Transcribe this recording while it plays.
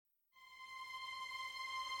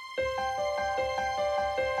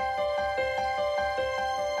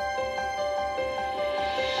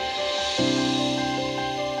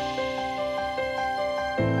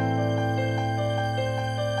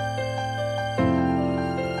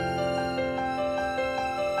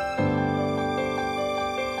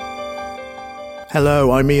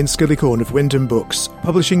Hello, I'm Ian Skillicorn of Wyndham Books,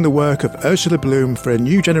 publishing the work of Ursula Bloom for a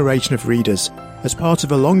new generation of readers as part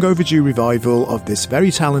of a long overdue revival of this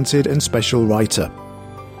very talented and special writer.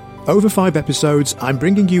 Over 5 episodes, I'm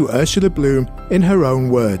bringing you Ursula Bloom in her own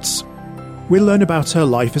words. We'll learn about her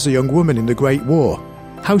life as a young woman in the Great War,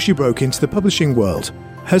 how she broke into the publishing world,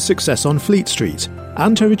 her success on Fleet Street,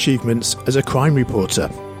 and her achievements as a crime reporter.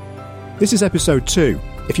 This is episode 2.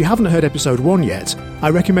 If you haven't heard episode 1 yet, I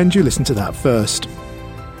recommend you listen to that first.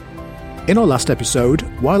 In our last episode,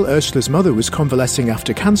 while Ursula's mother was convalescing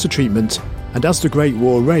after cancer treatment, and as the Great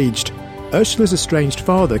War raged, Ursula's estranged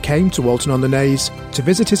father came to Walton-on-the-Naze to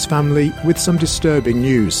visit his family with some disturbing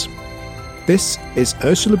news. This is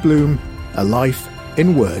Ursula Bloom, A Life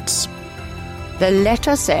in Words. The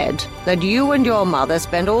letter said that you and your mother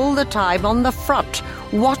spent all the time on the front,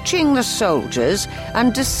 watching the soldiers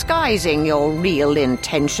and disguising your real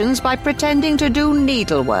intentions by pretending to do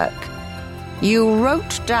needlework. You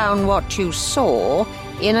wrote down what you saw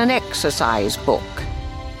in an exercise book.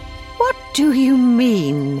 What do you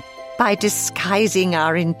mean by disguising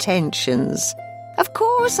our intentions? Of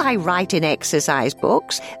course I write in exercise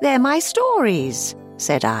books. They're my stories,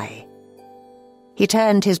 said I. He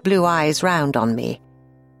turned his blue eyes round on me,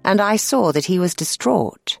 and I saw that he was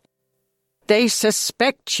distraught. They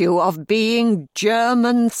suspect you of being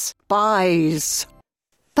German spies.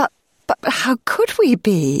 But how could we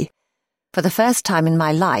be? For the first time in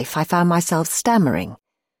my life, I found myself stammering.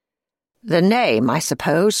 The name, I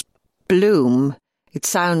suppose, Bloom. It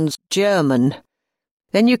sounds German.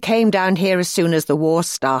 Then you came down here as soon as the war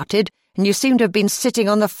started, and you seem to have been sitting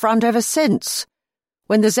on the front ever since.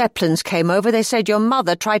 When the Zeppelins came over, they said your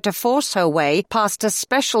mother tried to force her way past a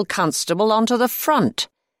special constable onto the front.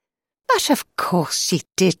 But of course she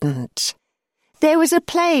didn't. There was a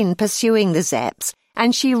plane pursuing the Zeps,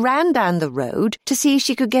 and she ran down the road to see if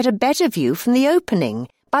she could get a better view from the opening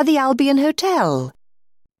by the Albion Hotel.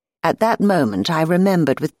 At that moment I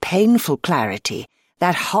remembered with painful clarity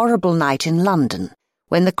that horrible night in London,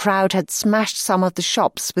 when the crowd had smashed some of the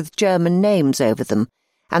shops with German names over them,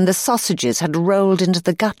 and the sausages had rolled into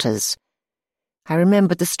the gutters. I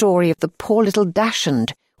remembered the story of the poor little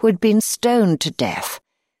Dachshund who had been stoned to death,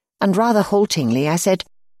 and rather haltingly I said,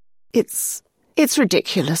 It's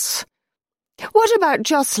ridiculous. What about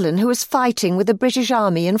Jocelyn, who was fighting with the British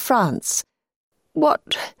Army in France?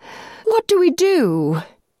 What do we do?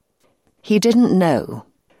 He didn't know,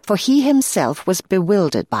 for he himself was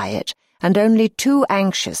bewildered by it, and only too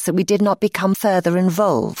anxious that we did not become further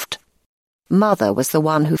involved. Mother was the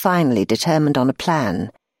one who finally determined on a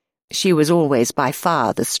plan. She was always by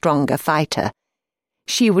far the stronger fighter.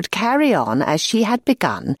 She would carry on as she had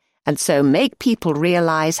begun, and so make people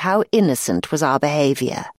realize how innocent was our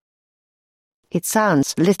behavior. It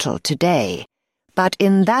sounds little today, but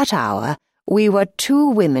in that hour we were 2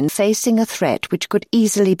 women facing a threat which could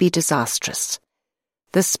easily be disastrous.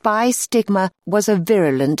 The spy stigma was a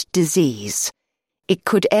virulent disease. It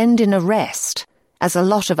could end in arrest, as a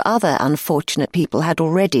lot of other unfortunate people had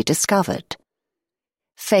already discovered.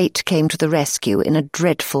 Fate came to the rescue in a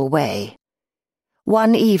dreadful way.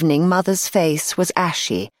 One evening Mother's face was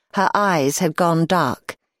ashy, her eyes had gone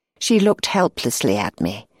dark. She looked helplessly at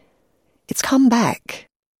me. "It's come back,"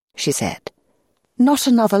 she said. "Not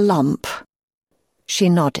another lump." She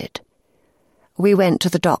nodded. We went to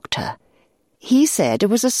the doctor. He said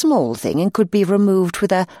it was a small thing and could be removed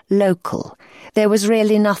with a local. There was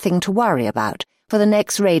really nothing to worry about, for the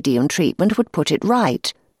next radium treatment would put it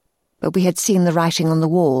right. But we had seen the writing on the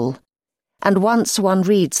wall. And once one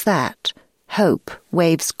reads that, hope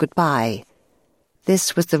waves goodbye.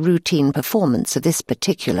 This was the routine performance of this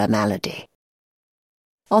particular malady.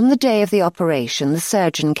 On the day of the operation, the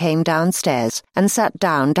surgeon came downstairs and sat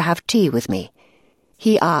down to have tea with me.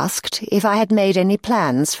 He asked if I had made any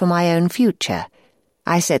plans for my own future.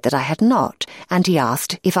 I said that I had not, and he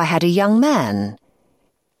asked if I had a young man.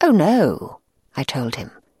 "Oh, no," I told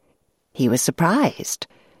him. He was surprised.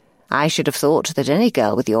 "I should have thought that any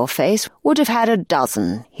girl with your face would have had a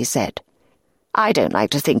dozen," he said. "I don't like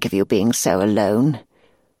to think of you being so alone.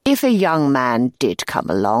 If a young man did come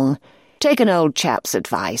along, take an old chap's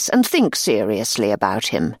advice and think seriously about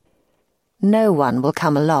him." "No one will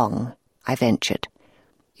come along," I ventured.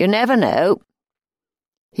 "You never know."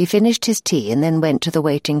 He finished his tea and then went to the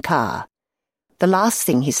waiting car. The last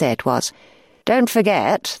thing he said was, "Don't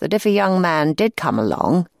forget that if a young man did come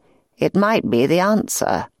along, it might be the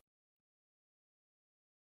answer."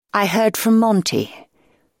 I heard from Monty.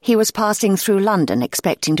 He was passing through London,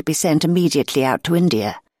 expecting to be sent immediately out to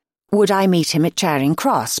India. Would I meet him at Charing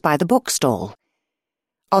Cross by the bookstall?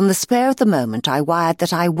 On the spur of the moment I wired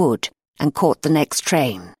that I would, and caught the next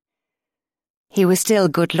train. He was still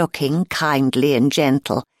good-looking, kindly and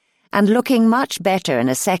gentle, and looking much better in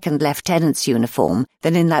a second lieutenant's uniform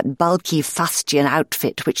than in that bulky fustian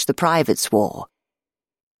outfit which the privates wore.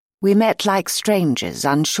 We met like strangers,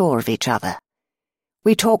 unsure of each other.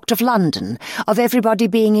 We talked of London, of everybody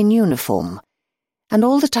being in uniform, and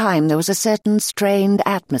all the time there was a certain strained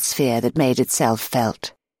atmosphere that made itself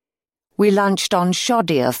felt. We lunched on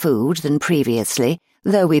shoddier food than previously,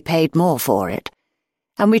 though we paid more for it,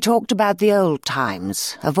 and we talked about the old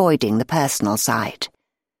times, avoiding the personal side.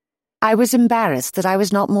 I was embarrassed that I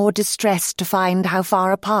was not more distressed to find how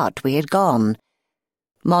far apart we had gone.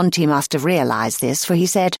 Monty must have realized this, for he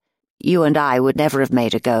said, "You and I would never have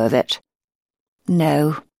made a go of it."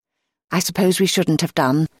 No, I suppose we shouldn't have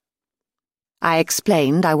done. I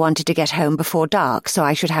explained I wanted to get home before dark, so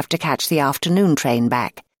I should have to catch the afternoon train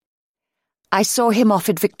back. I saw him off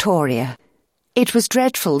at Victoria. It was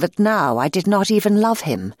dreadful that now I did not even love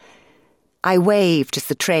him. I waved as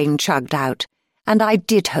the train chugged out, and I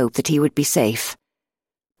did hope that he would be safe.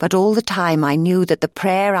 But all the time I knew that the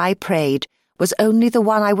prayer I prayed was only the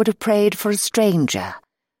one I would have prayed for a stranger,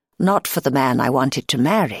 not for the man I wanted to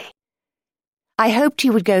marry. I hoped he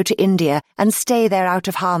would go to India and stay there out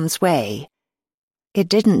of harm's way. It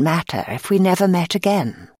didn't matter if we never met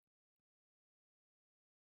again.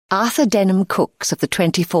 Arthur Denham Cooks of the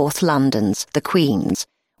 24th Londons, the Queen's,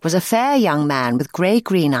 was a fair young man with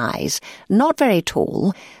grey-green eyes, not very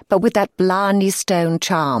tall, but with that Blarney Stone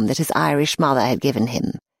charm that his Irish mother had given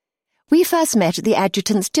him. We first met at the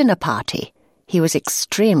adjutant's dinner party. He was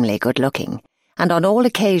extremely good-looking, and on all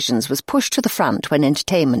occasions was pushed to the front when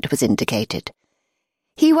entertainment was indicated.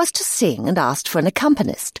 He was to sing and asked for an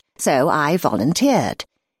accompanist, so I volunteered.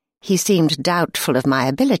 He seemed doubtful of my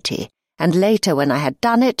ability, and later, when I had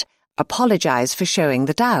done it, apologized for showing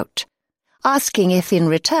the doubt, asking if, in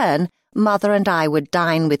return, Mother and I would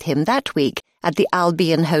dine with him that week at the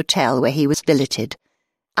Albion Hotel where he was billeted.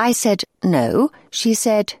 I said no. She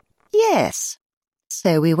said yes.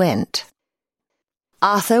 So we went.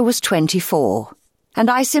 Arthur was 24, and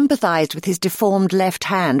I sympathized with his deformed left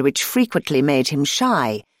hand, which frequently made him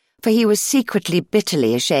shy, for he was secretly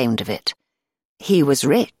bitterly ashamed of it. He was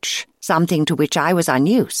rich, something to which I was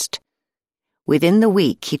unused. Within the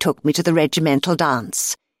week he took me to the regimental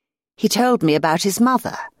dance. He told me about his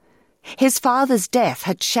mother. His father's death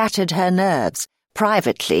had shattered her nerves.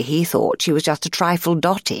 Privately, he thought she was just a trifle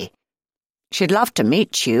dotty. "She'd love to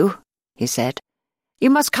meet you," he said. "You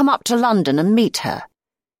must come up to London and meet her."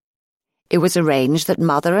 It was arranged that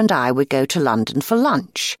Mother and I would go to London for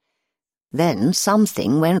lunch. Then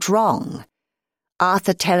something went wrong.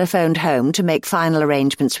 Arthur telephoned home to make final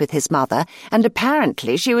arrangements with his mother, and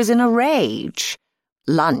apparently she was in a rage.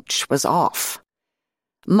 Lunch was off.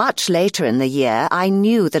 Much later in the year, I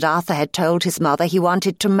knew that Arthur had told his mother he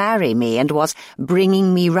wanted to marry me and was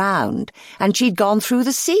bringing me round, and she'd gone through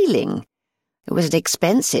the ceiling. It was an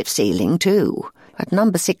expensive ceiling, too, at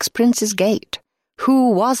number 6 Prince's Gate.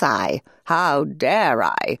 Who was I? How dare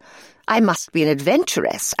I? I must be an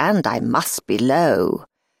adventuress, and I must be low.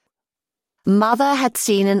 Mother had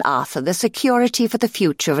seen in Arthur the security for the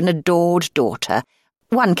future of an adored daughter.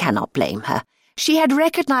 One cannot blame her. She had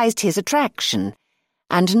recognized his attraction,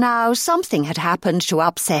 and now something had happened to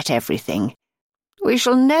upset everything. "We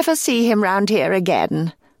shall never see him round here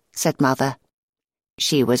again," said Mother.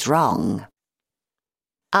 She was wrong.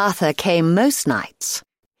 Arthur came most nights.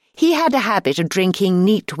 He had a habit of drinking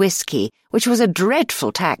neat whiskey, which was a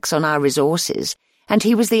dreadful tax on our resources, and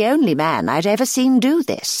he was the only man I'd ever seen do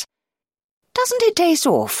this. "Doesn't it taste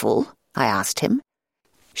awful?" I asked him.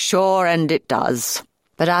 "Sure, and it does.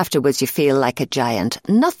 But afterwards you feel like a giant.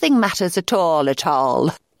 Nothing matters at all, at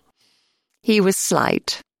all." He was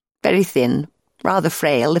slight, very thin, rather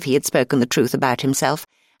frail if he had spoken the truth about himself,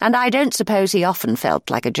 and I don't suppose he often felt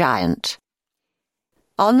like a giant.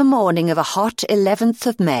 On the morning of a hot 11th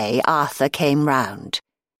of May, Arthur came round.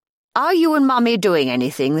 "Are you and Mummy doing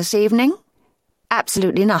anything this evening?"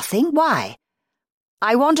 "Absolutely nothing. Why?"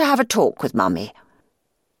 "I want to have a talk with Mummy."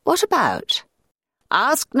 "What about?"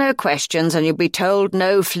 "Ask no questions and you'll be told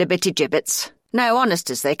no flibbity-gibbets. No, honest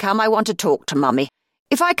as they come, I want to talk to Mummy.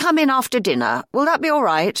 If I come in after dinner, will that be all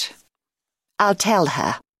right?" "I'll tell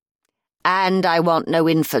her." "And I want no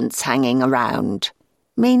infants hanging around."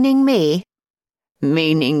 "Meaning me?"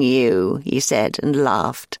 "Meaning you," he said and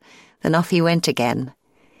laughed. Then off he went again.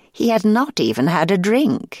 He had not even had a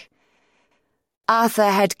drink.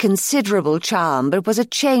 Arthur had considerable charm, but was a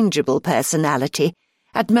changeable personality,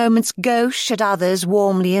 at moments gauche, at others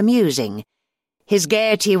warmly amusing. His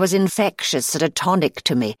gaiety was infectious and a tonic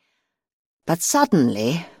to me. But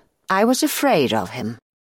suddenly I was afraid of him.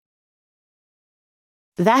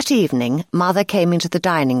 That evening, Mother came into the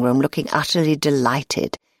dining room looking utterly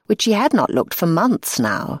delighted, which she had not looked for months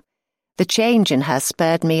now. The change in her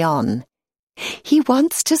spurred me on. "He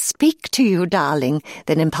wants to speak to you, darling,"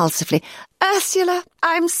 then impulsively, "Ursula,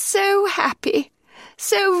 I'm so happy.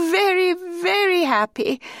 So very, very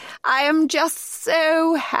happy. I am just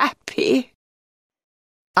so happy."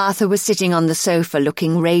 Arthur was sitting on the sofa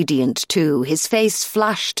looking radiant too, his face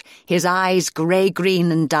flushed, his eyes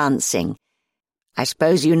grey-green and dancing. "I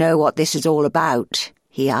suppose you know what this is all about?"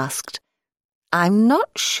 he asked. "I'm not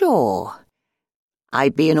sure."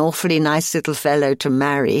 "I'd be an awfully nice little fellow to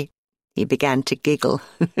marry." He began to giggle.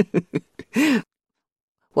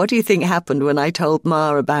 "What do you think happened when I told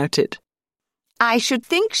Ma about it?" "I should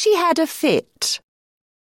think she had a fit."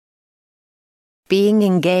 Being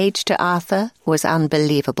engaged to Arthur was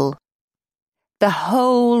unbelievable. The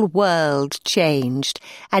whole world changed,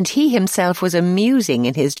 and he himself was amusing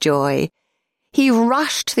in his joy. He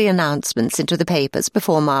rushed the announcements into the papers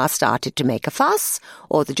before Ma started to make a fuss,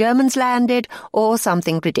 or the Germans landed, or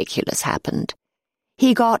something ridiculous happened.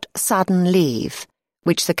 He got sudden leave,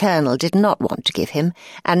 which the Colonel did not want to give him,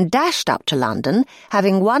 and dashed up to London,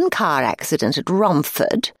 having one car accident at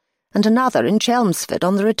Romford and another in Chelmsford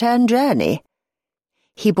on the return journey.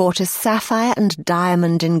 He bought a sapphire and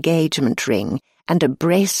diamond engagement ring and a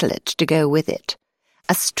bracelet to go with it,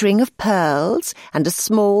 a string of pearls and a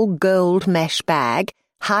small gold mesh bag,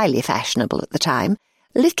 highly fashionable at the time,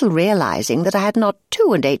 little realizing that I had not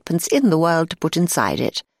 2 and 8pence in the world to put inside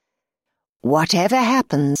it. "Whatever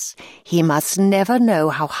happens, he must never know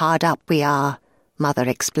how hard up we are," Mother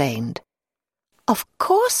explained. "Of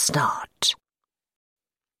course not."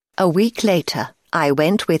 A week later, I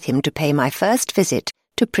went with him to pay my first visit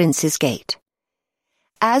to Prince's Gate.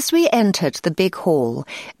 As we entered the big hall,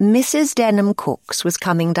 Mrs. Denham Cooks was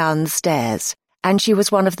coming down the stairs, and she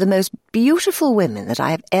was one of the most beautiful women that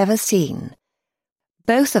I have ever seen.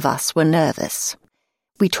 Both of us were nervous.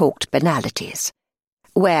 We talked banalities.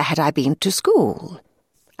 Where had I been to school?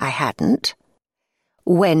 I hadn't.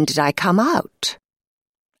 When did I come out?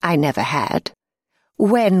 I never had.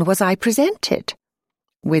 When was I presented?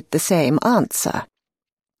 With the same answer.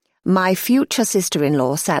 My future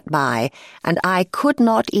sister-in-law sat by, and I could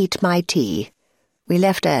not eat my tea. We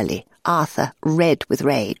left early, Arthur red with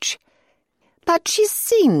rage. "But she's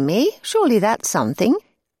seen me, surely that's something.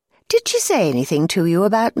 Did she say anything to you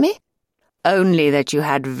about me?" "Only that you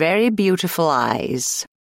had very beautiful eyes."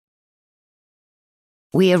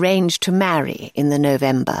 We arranged to marry in the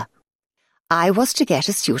November. I was to get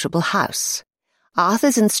a suitable house,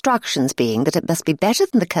 Arthur's instructions being that it must be better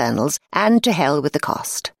than the Colonel's and to hell with the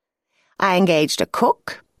cost. I engaged a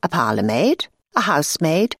cook, a parlour-maid, a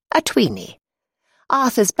housemaid, a tweenie.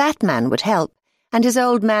 Arthur's Batman would help, and his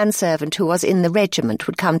old manservant who was in the regiment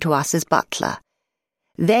would come to us as butler.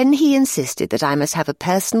 Then he insisted that I must have a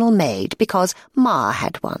personal maid because Ma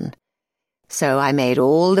had one. So I made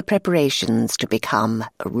all the preparations to become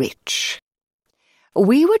rich.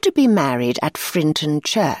 We were to be married at Frinton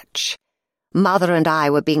Church. Mother and I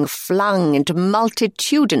were being flung into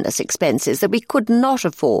multitudinous expenses that we could not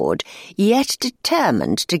afford, yet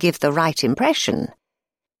determined to give the right impression.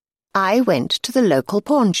 I went to the local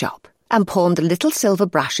pawn shop and pawned the little silver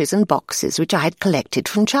brushes and boxes which I had collected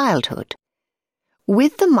from childhood.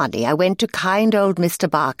 With the money I went to kind old Mr.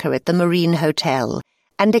 Barker at the Marine Hotel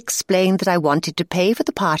and explained that I wanted to pay for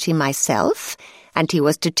the party myself, and he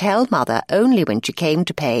was to tell Mother only when she came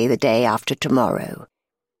to pay the day after tomorrow.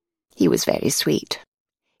 He was very sweet.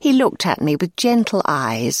 He looked at me with gentle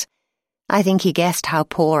eyes. I think he guessed how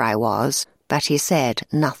poor I was, but he said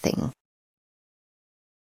nothing.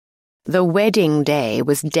 The wedding day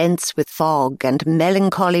was dense with fog and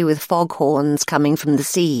melancholy with foghorns coming from the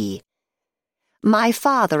sea. My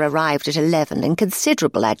father arrived at 11 in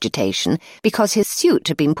considerable agitation because his suit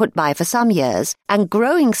had been put by for some years, and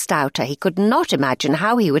growing stouter he could not imagine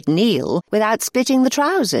how he would kneel without splitting the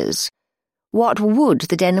trousers. What would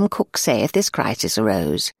the Denham cook say if this crisis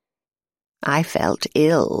arose? I felt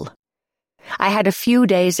ill. I had a few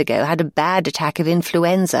days ago had a bad attack of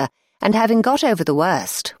influenza, and having got over the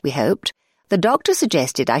worst, we hoped, the doctor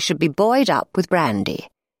suggested I should be buoyed up with brandy.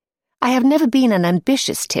 I have never been an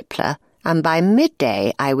ambitious tippler, and by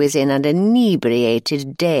midday I was in an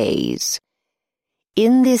inebriated daze.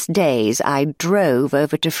 In this daze I drove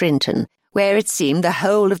over to Frinton, where it seemed the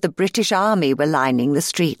whole of the British Army were lining the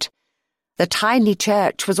street. The tiny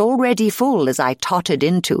church was already full as I tottered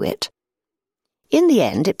into it. In the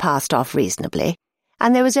end it passed off reasonably,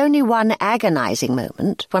 and there was only one agonizing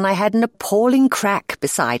moment when I had an appalling crack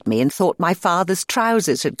beside me and thought my father's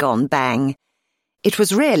trousers had gone bang. It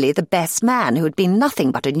was really the best man who had been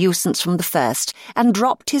nothing but a nuisance from the first and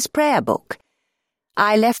dropped his prayer book.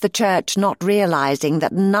 I left the church not realizing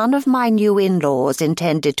that none of my new in-laws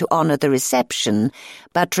intended to honour the reception,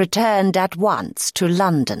 but returned at once to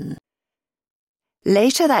London.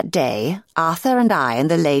 Later that day, Arthur and I and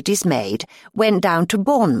the lady's maid went down to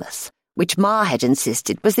Bournemouth, which Ma had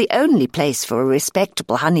insisted was the only place for a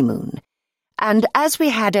respectable honeymoon, and as we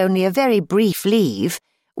had only a very brief leave,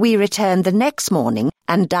 we returned the next morning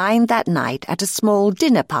and dined that night at a small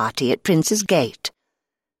dinner party at Prince's Gate.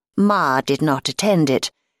 Ma did not attend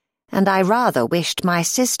it, and I rather wished my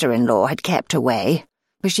sister-in-law had kept away,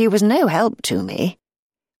 for she was no help to me.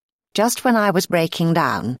 Just when I was breaking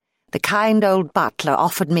down, the kind old butler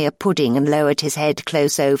offered me a pudding and lowered his head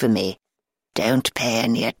close over me. "Don't pay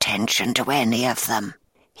any attention to any of them,"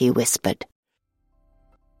 he whispered.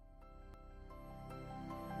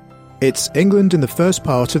 It's England in the first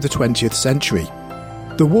part of the 20th century.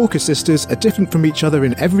 The Walker sisters are different from each other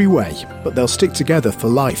in every way, but they'll stick together for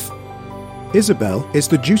life. Isabel is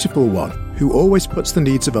the dutiful one who always puts the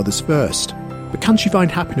needs of others first, but can she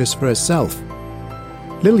find happiness for herself?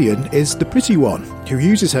 Lillian is the pretty one who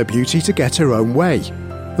uses her beauty to get her own way.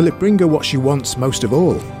 Will it bring her what she wants most of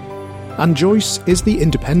all? And Joyce is the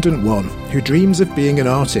independent one who dreams of being an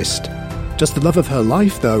artist. Does the love of her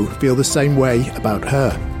life, though, feel the same way about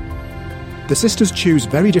her? The sisters choose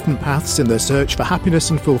very different paths in their search for happiness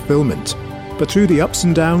and fulfilment, but through the ups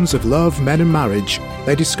and downs of love, men and marriage,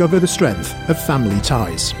 they discover the strength of family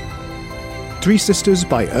ties. Three Sisters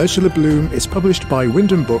by Ursula Bloom is published by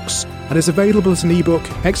Wyndham Books and is available as an ebook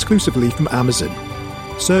exclusively from Amazon.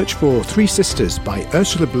 Search for Three Sisters by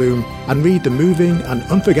Ursula Bloom and read the moving and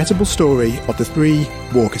unforgettable story of the three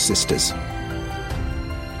Walker sisters.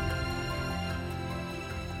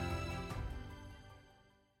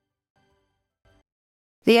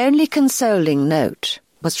 The only consoling note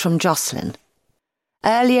was from Jocelyn.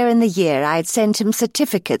 Earlier in the year I had sent him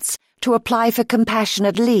certificates to apply for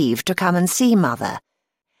compassionate leave to come and see Mother.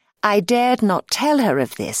 I dared not tell her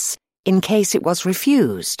of this, in case it was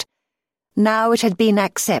refused. Now it had been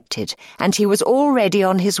accepted, and he was already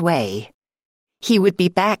on his way. He would be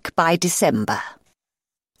back by December.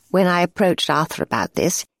 When I approached Arthur about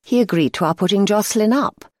this, he agreed to our putting Jocelyn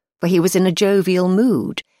up, for he was in a jovial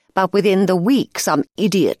mood, but within the week some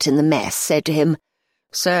idiot in the mess said to him,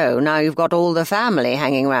 "So, now you've got all the family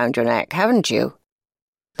hanging round your neck, haven't you?"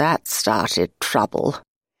 That started trouble.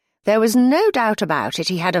 There was no doubt about it,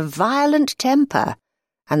 he had a violent temper,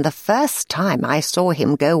 and the first time I saw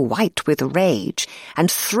him go white with rage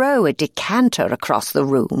and throw a decanter across the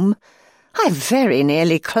room, I very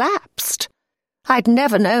nearly collapsed. I'd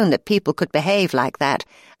never known that people could behave like that,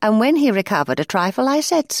 and when he recovered a trifle I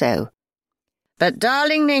said so. "But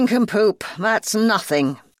darling nincompoop, that's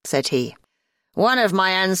nothing," said he. "One of my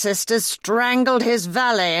ancestors strangled his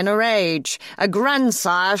valet in a rage. A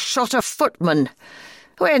grandsire shot a footman.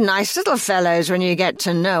 We're nice little fellows when you get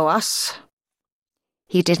to know us."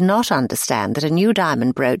 He did not understand that a new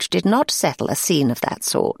diamond brooch did not settle a scene of that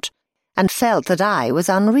sort, and felt that I was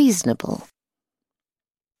unreasonable.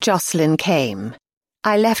 Jocelyn came.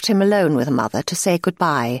 I left him alone with Mother to say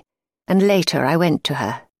goodbye, and later I went to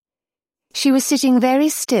her. She was sitting very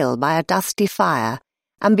still by a dusty fire,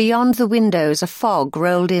 and beyond the windows a fog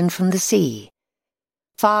rolled in from the sea.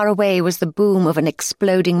 Far away was the boom of an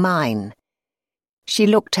exploding mine. She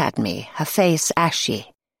looked at me, her face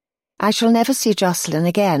ashy. "I shall never see Jocelyn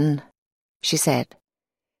again," she said.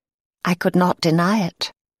 I could not deny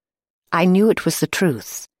it. I knew it was the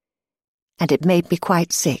truth, and it made me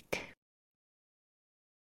quite sick.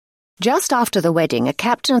 Just after the wedding, a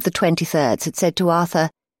captain of the 23rds had said to Arthur,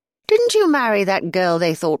 "Didn't you marry that girl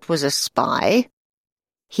they thought was a spy?"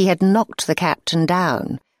 He had knocked the captain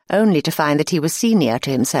down, only to find that he was senior to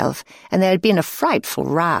himself, and there had been a frightful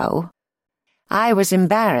row. I was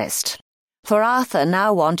embarrassed, for Arthur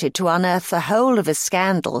now wanted to unearth the whole of a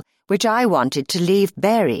scandal which I wanted to leave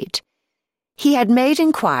buried. He had made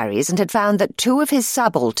inquiries and had found that 2 of his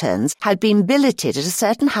subalterns had been billeted at a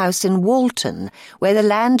certain house in Walton, where the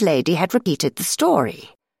landlady had repeated the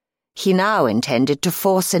story. He now intended to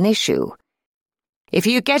force an issue. "If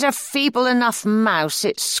you get a feeble enough mouse,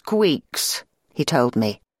 it squeaks," he told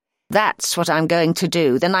me. "That's what I'm going to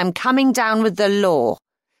do. Then I'm coming down with the law.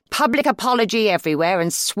 Public apology everywhere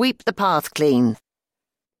and sweep the path clean."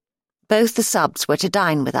 Both the subs were to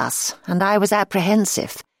dine with us, and I was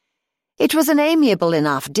apprehensive. It was an amiable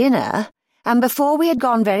enough dinner, and before we had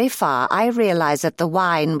gone very far I realized that the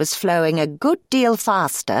wine was flowing a good deal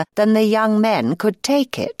faster than the young men could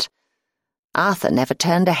take it. Arthur never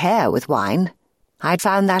turned a hair with wine. I'd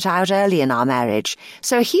found that out early in our marriage,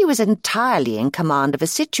 so he was entirely in command of a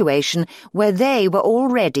situation where they were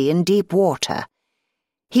already in deep water.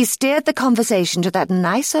 He steered the conversation to that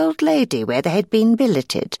nice old lady where they had been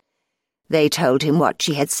billeted. They told him what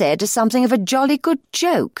she had said as something of a jolly good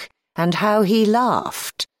joke, and how he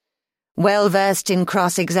laughed. Well versed in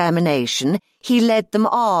cross-examination, he led them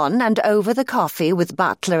on and over the coffee with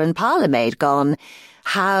butler and parlourmaid gone.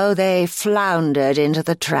 How they floundered into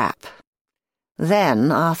the trap.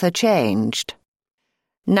 Then Arthur changed.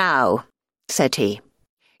 "Now," said he,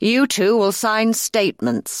 "you two will sign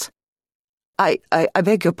statements." I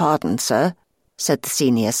beg your pardon, sir," said the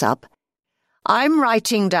senior sub. "I'm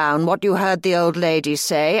writing down what you heard the old lady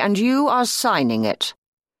say, and you are signing it."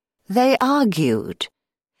 They argued.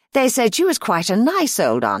 They said she was quite a nice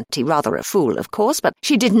old auntie, rather a fool, of course, but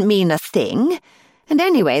she didn't mean a thing, and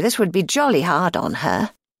anyway this would be jolly hard on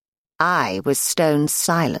her. I was stone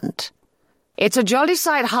silent. "It's a jolly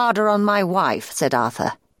sight harder on my wife," said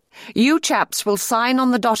Arthur. "You chaps will sign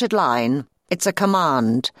on the dotted line. It's a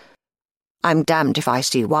command." "I'm damned if I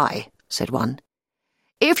see why," said one.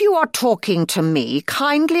 "If you are talking to me,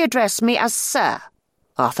 kindly address me as Sir,"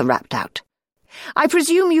 Arthur rapped out. "I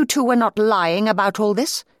presume you two were not lying about all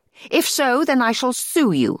this? If so, then I shall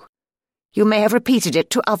sue you. You may have repeated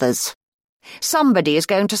it to others. Somebody is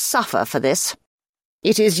going to suffer for this.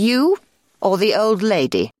 It is you or the old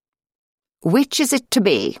lady. Which is it to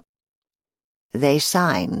be?" They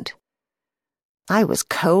signed. I was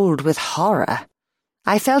cold with horror.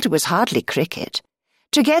 I felt it was hardly cricket.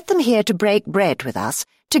 To get them here to break bread with us,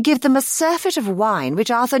 to give them a surfeit of wine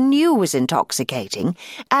which Arthur knew was intoxicating,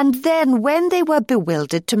 and then, when they were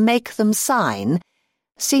bewildered, to make them sign,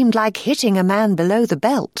 seemed like hitting a man below the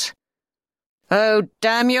belt. "Oh,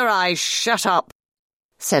 damn your eyes, shut up,"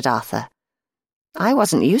 said Arthur. I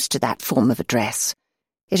wasn't used to that form of address.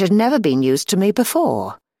 It had never been used to me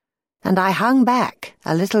before, and I hung back,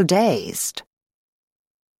 a little dazed.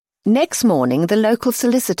 Next morning the local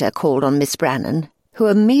solicitor called on Miss Brannan, who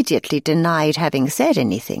immediately denied having said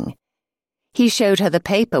anything. He showed her the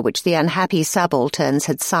paper which the unhappy subalterns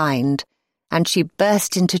had signed, and she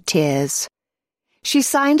burst into tears. She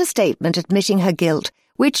signed a statement admitting her guilt,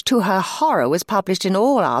 which to her horror was published in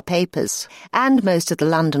all our papers, and most of the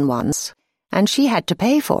London ones, and she had to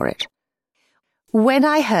pay for it. When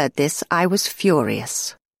I heard this, I was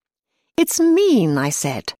furious. "It's mean," I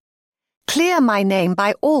said. "Clear my name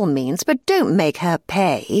by all means, but don't make her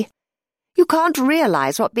pay. You can't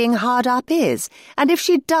realize what being hard up is, and if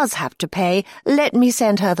she does have to pay, let me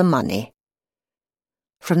send her the money."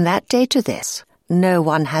 From that day to this, no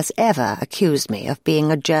one has ever accused me of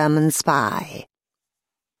being a German spy.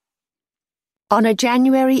 On a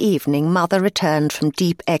January evening, Mother returned from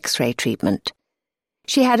deep X-ray treatment.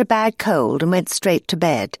 She had a bad cold and went straight to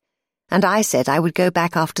bed, and I said I would go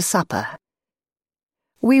back after supper.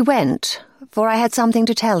 We went, for I had something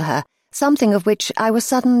to tell her, something of which I was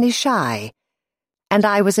suddenly shy, and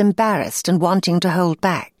I was embarrassed and wanting to hold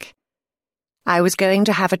back. I was going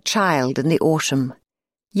to have a child in the autumn,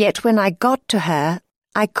 yet when I got to her,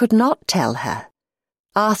 I could not tell her.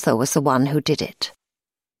 Arthur was the one who did it.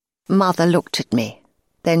 Mother looked at me.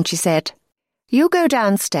 Then she said, "You go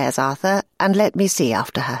downstairs, Arthur, and let me see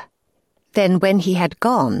after her." Then when he had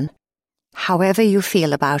gone, "However you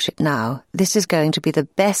feel about it now, this is going to be the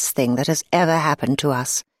best thing that has ever happened to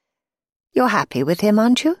us. You're happy with him,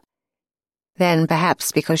 aren't you?" Then,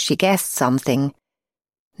 perhaps because she guessed something,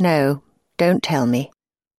 "No, don't tell me."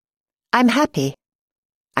 "I'm happy,"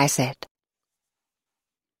 I said.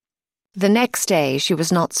 The next day she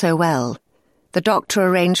was not so well. The doctor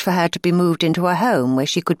arranged for her to be moved into a home where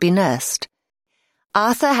she could be nursed.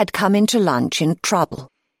 Arthur had come into lunch in trouble.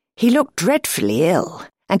 He looked dreadfully ill,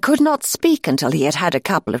 and could not speak until he had had a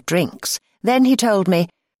couple of drinks. Then he told me,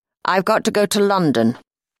 "I've got to go to London.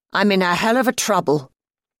 I'm in a hell of a trouble."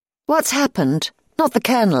 "What's happened? Not the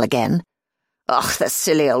Colonel again?" "Ugh, the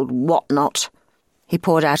silly old whatnot." He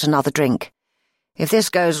poured out another drink. "If this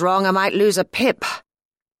goes wrong, I might lose a pip."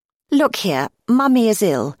 "Look here, Mummy is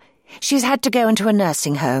ill. She's had to go into a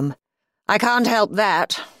nursing home." "I can't help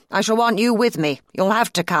that. I shall want you with me. You'll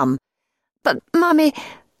have to come." "But, Mummy—"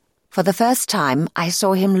 For the first time, I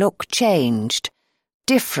saw him look changed,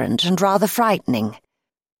 different and rather frightening.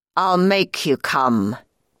 "I'll make you come,"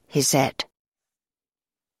 he said.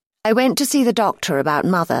 I went to see the doctor about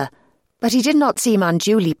Mother, but he did not seem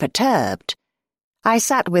unduly perturbed. I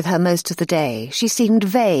sat with her most of the day. She seemed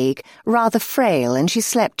vague, rather frail, and she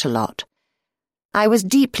slept a lot. I was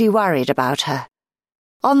deeply worried about her.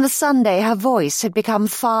 On the Sunday her voice had become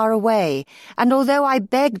far away, and although I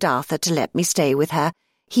begged Arthur to let me stay with her,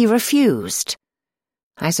 he refused.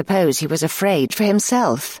 I suppose he was afraid for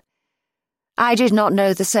himself. I did not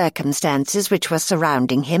know the circumstances which were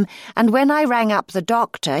surrounding him, and when I rang up the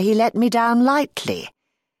doctor, he let me down lightly.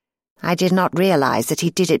 I did not realize that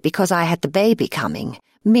he did it because I had the baby coming,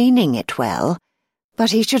 meaning it well,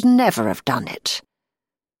 but he should never have done it.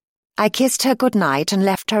 I kissed her good night and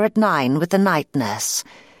left her at 9 with the night nurse.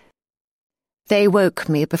 They woke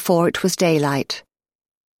me before it was daylight.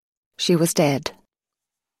 She was dead.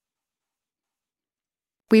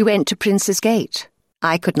 We went to Prince's Gate.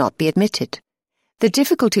 I could not be admitted. The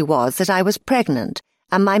difficulty was that I was pregnant,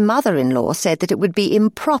 and my mother-in-law said that it would be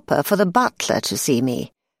improper for the butler to see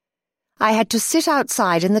me. I had to sit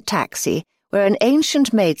outside in the taxi, where an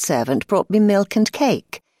ancient maidservant brought me milk and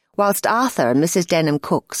cake, whilst Arthur and Mrs. Denham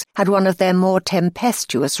Cooks had one of their more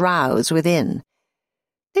tempestuous rows within.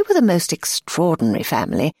 They were the most extraordinary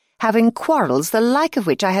family, having quarrels the like of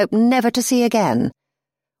which I hope never to see again.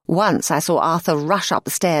 Once I saw Arthur rush up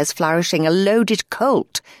the stairs flourishing a loaded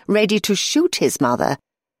Colt, ready to shoot his mother,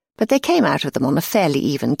 but they came out of them on a fairly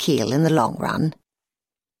even keel in the long run.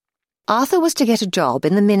 Arthur was to get a job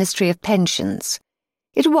in the Ministry of Pensions.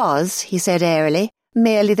 It was, he said airily,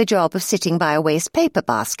 merely the job of sitting by a waste paper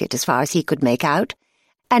basket as far as he could make out,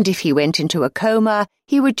 and if he went into a coma,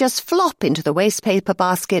 he would just flop into the waste paper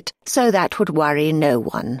basket, so that would worry no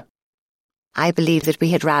one. I believed that we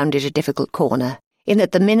had rounded a difficult corner, in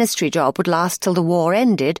that the ministry job would last till the war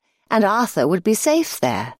ended, and Arthur would be safe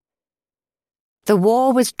there. The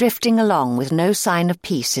war was drifting along with no sign of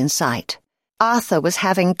peace in sight. Arthur was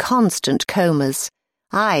having constant comas,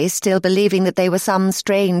 I still believing that they were some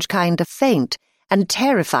strange kind of faint, and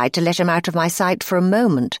terrified to let him out of my sight for a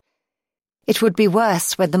moment. It would be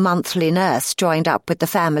worse when the monthly nurse joined up with the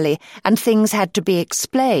family, and things had to be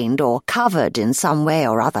explained or covered in some way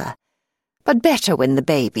or other. But better when the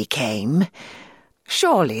baby came.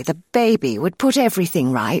 Surely the baby would put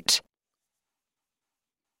everything right.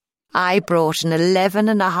 I brought an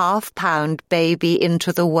 11.5-pound baby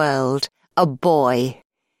into the world, a boy.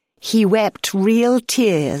 He wept real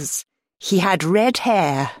tears. He had red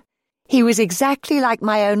hair. He was exactly like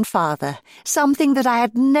my own father, something that I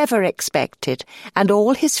had never expected, and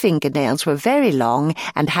all his fingernails were very long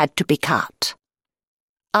and had to be cut.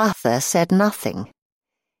 Arthur said nothing.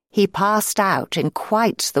 He passed out in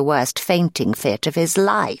quite the worst fainting fit of his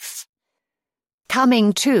life.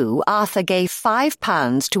 Coming to, Arthur gave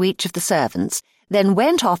 £5 to each of the servants, then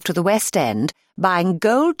went off to the West End, buying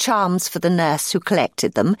gold charms for the nurse who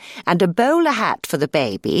collected them, and a bowler hat for the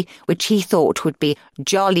baby, which he thought would be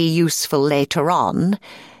jolly useful later on.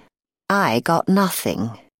 I got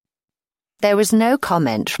nothing. There was no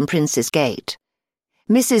comment from Prince's Gate.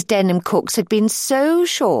 Mrs. Denham Cooks had been so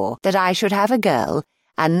sure that I should have a girl,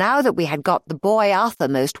 and now that we had got the boy Arthur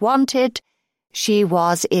most wanted, she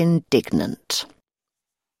was indignant.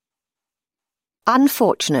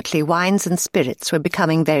 Unfortunately, wines and spirits were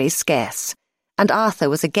becoming very scarce, and Arthur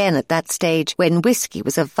was again at that stage when whisky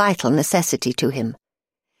was a vital necessity to him.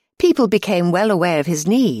 People became well aware of his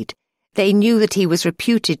need. They knew that he was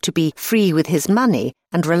reputed to be free with his money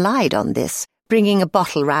and relied on this, bringing a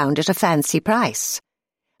bottle round at a fancy price.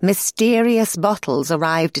 Mysterious bottles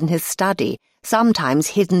arrived in his study, sometimes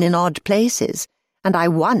hidden in odd places, and I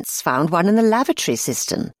once found one in the lavatory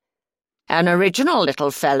cistern. "An original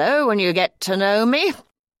little fellow when you get to know me,"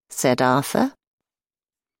 said Arthur.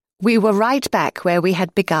 We were right back where we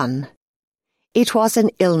had begun. It was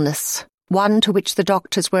an illness, one to which the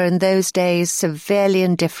doctors were in those days severely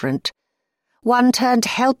indifferent. One turned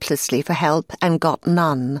helplessly for help and got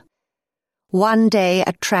none. One day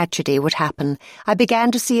a tragedy would happen. I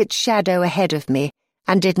began to see its shadow ahead of me,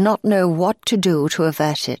 and did not know what to do to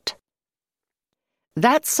avert it.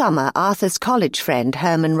 That summer, Arthur's college friend,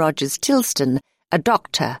 Herman Rogers Tilston, a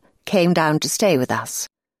doctor, came down to stay with us.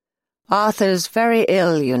 "Arthur's very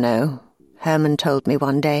ill, you know," Herman told me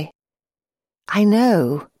one day. "I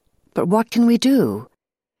know, but what can we do?"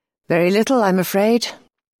 "Very little, I'm afraid.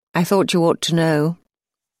 I thought you ought to know."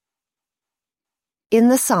 In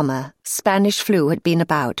the summer, Spanish flu had been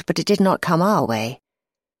about, but it did not come our way.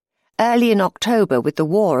 Early in October, with the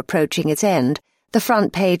war approaching its end, the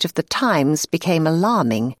front page of the Times became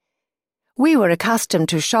alarming. We were accustomed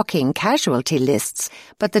to shocking casualty lists,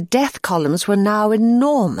 but the death columns were now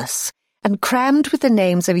enormous and crammed with the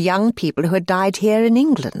names of young people who had died here in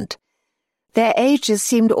England. Their ages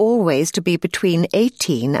seemed always to be between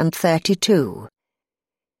 18 and 32.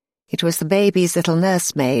 It was the baby's little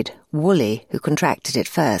nursemaid, Wooly, who contracted it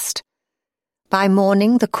first. By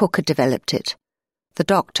morning, the cook had developed it. The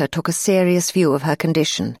doctor took a serious view of her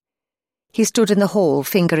condition. He stood in the hall,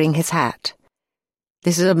 fingering his hat.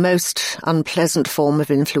 "This is a most unpleasant form of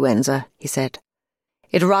influenza," he said.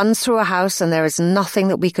 It runs through a house and there is nothing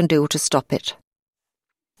that we can do to stop it."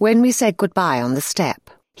 When we said goodbye on the step,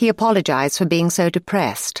 he apologized for being so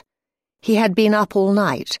depressed. He had been up all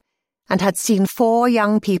night and had seen 4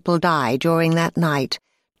 young people die during that night,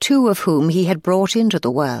 2 of whom he had brought into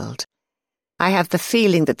the world. "I have the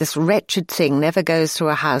feeling that this wretched thing never goes through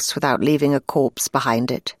a house without leaving a corpse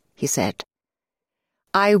behind it," he said.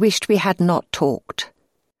 I wished we had not talked.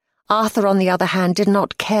 Arthur, on the other hand, did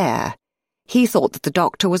not care. He thought that the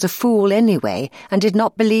doctor was a fool anyway, and did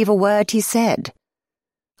not believe a word he said.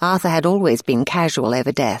 Arthur had always been casual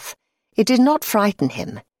over death. It did not frighten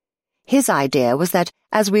him. His idea was that,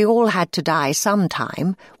 as we all had to die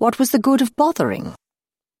sometime, what was the good of bothering?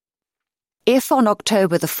 If on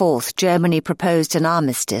October the 4th Germany proposed an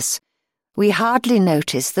armistice, we hardly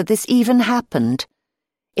noticed that this even happened.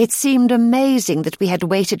 It seemed amazing that we had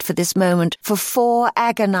waited for this moment for 4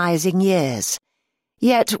 agonizing years.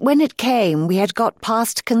 Yet when it came, we had got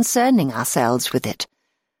past concerning ourselves with it,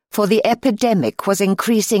 for the epidemic was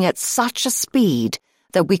increasing at such a speed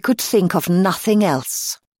that we could think of nothing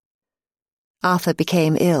else. Arthur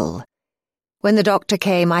became ill. When the doctor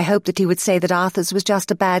came, I hoped that he would say that Arthur's was just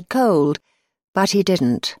a bad cold, but he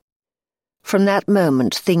didn't. From that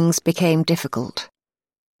moment, things became difficult.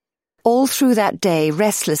 All through that day,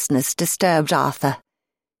 restlessness disturbed Arthur.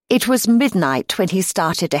 It was midnight when he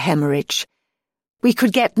started a hemorrhage. We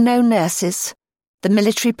could get no nurses. The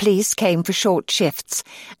military police came for short shifts,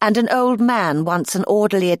 and an old man, once an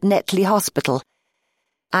orderly at Netley Hospital.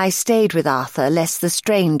 I stayed with Arthur lest the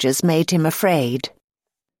strangers made him afraid.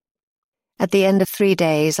 At the end of 3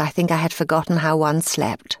 days, I think I had forgotten how one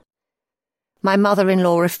slept. My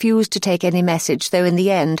mother-in-law refused to take any message, though in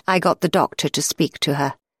the end I got the doctor to speak to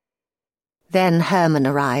her. Then Herman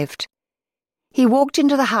arrived. He walked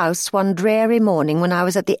into the house one dreary morning when I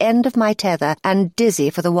was at the end of my tether and dizzy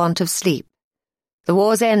for the want of sleep. "The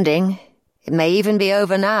war's ending. It may even be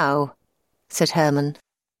over now," said Herman.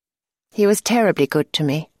 He was terribly good to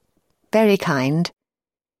me, very kind.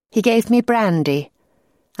 He gave me brandy,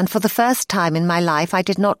 and for the first time in my life I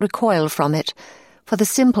did not recoil from it, for the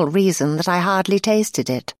simple reason that I hardly tasted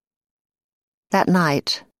it. That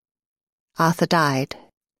night, Arthur died.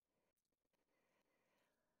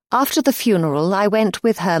 After the funeral, I went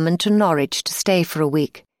with Herman to Norwich to stay for a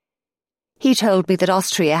week. He told me that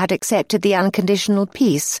Austria had accepted the unconditional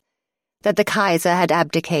peace, that the Kaiser had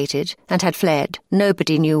abdicated and had fled,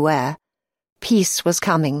 nobody knew where. Peace was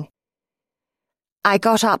coming. I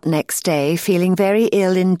got up next day feeling very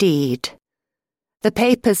ill indeed. The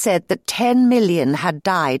papers said that 10 million had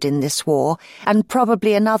died in this war, and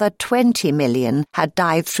probably another 20 million had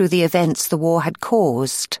died through the events the war had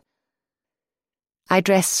caused. I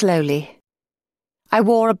dressed slowly. I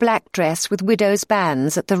wore a black dress with widow's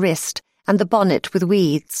bands at the wrist and the bonnet with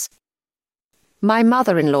weeds. My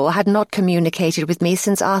mother-in-law had not communicated with me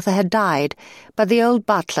since Arthur had died, but the old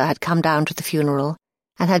butler had come down to the funeral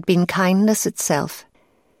and had been kindness itself.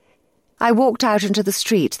 I walked out into the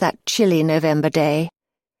street that chilly November day.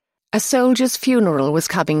 A soldier's funeral was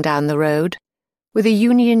coming down the road, with a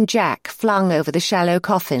Union Jack flung over the shallow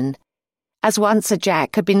coffin, as once a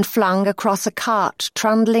Jack had been flung across a cart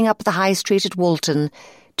trundling up the high street at Walton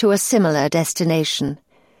to a similar destination.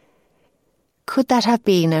 Could that have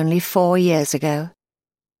been only 4 years ago?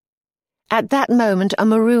 At that moment a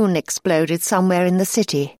maroon exploded somewhere in the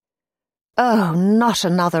city. Oh, not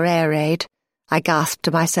another air raid, I gasped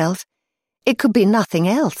to myself. It could be nothing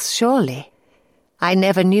else, surely. I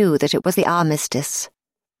never knew that it was the armistice.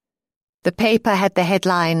 The paper had the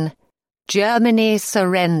headline, "Germany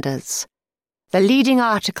Surrenders." The leading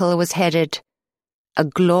article was headed, "A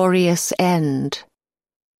Glorious End."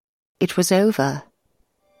 It was over,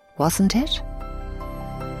 wasn't it?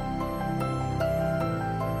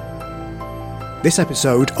 This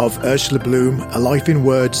episode of Ursula Bloom, A Life in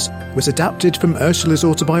Words, was adapted from Ursula's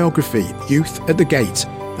autobiography, Youth at the Gate,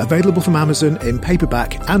 available from Amazon in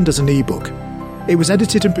paperback and as an ebook. It was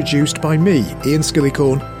edited and produced by me, Ian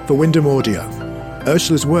Skillicorn, for Wyndham Audio.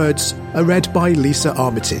 Ursula's words are read by Lisa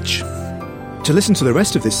Armitage. To listen to the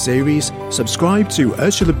rest of this series, subscribe to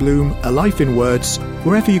Ursula Bloom, A Life in Words,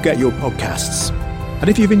 wherever you get your podcasts. And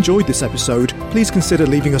if you've enjoyed this episode, please consider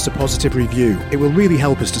leaving us a positive review. It will really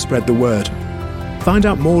help us to spread the word. Find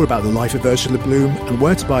out more about the life of Ursula Bloom and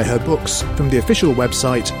where to buy her books from the official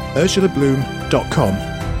website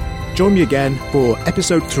ursulabloom.com. Join me again for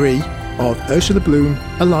episode 3 of Ursula Bloom,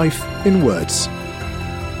 A Life in Words.